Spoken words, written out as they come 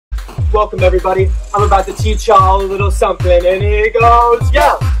Welcome everybody. I'm about to teach y'all a little something, and here goes.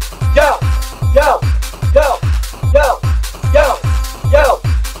 Yo, yo, yo, yo, yo, yo, yo,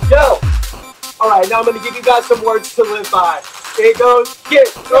 yo. All right, now I'm gonna give you guys some words to live by. Here goes. Get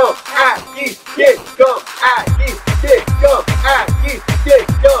gum, Aggies. Get gum, Aggies. Get gum, Aggies. Get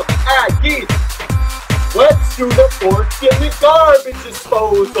gum, Aggies. Let's do the fork in the garbage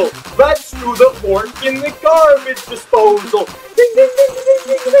disposal. Let's do the fork in the garbage disposal. Ding, ding, ding, ding,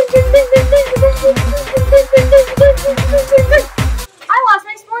 ding, ding, ding, ding, ding, ding, ding, ding. I lost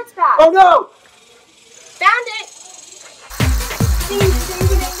my sports bag. Oh no! Found it.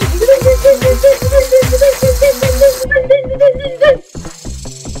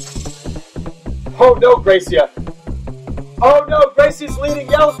 Oh no, Gracia. Oh no, Gracie's leading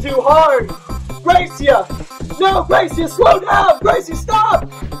yells too hard. Gracia! No, Gracia, slow down! Gracia, stop!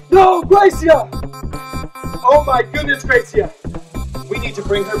 No, Gracia! Oh my goodness, Gracia! We need to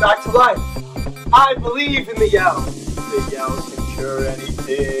bring her back to life. I believe in the yells. The yells can cure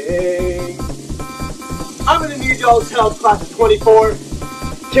anything. I'm gonna need y'all's help, class of 24.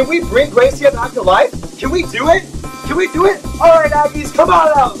 Can we bring Gracia back to life? Can we do it? Can we do it? Alright, Aggies, come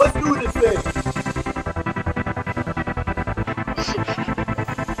on out! Let's do this thing!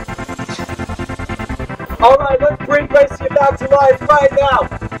 Alright, let's bring Gracia back to life right now.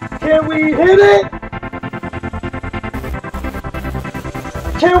 Can we hit it?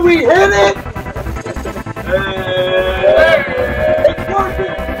 Can we hit it? It's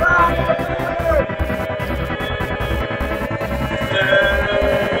working!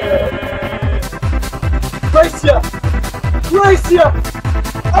 Gracia! Gracia!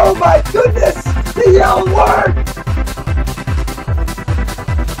 Oh my goodness! The yell worked!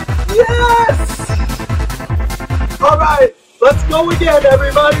 Yes! Alright, let's go again,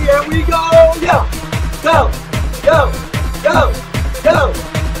 everybody, and we go, yo, go, go, go, go,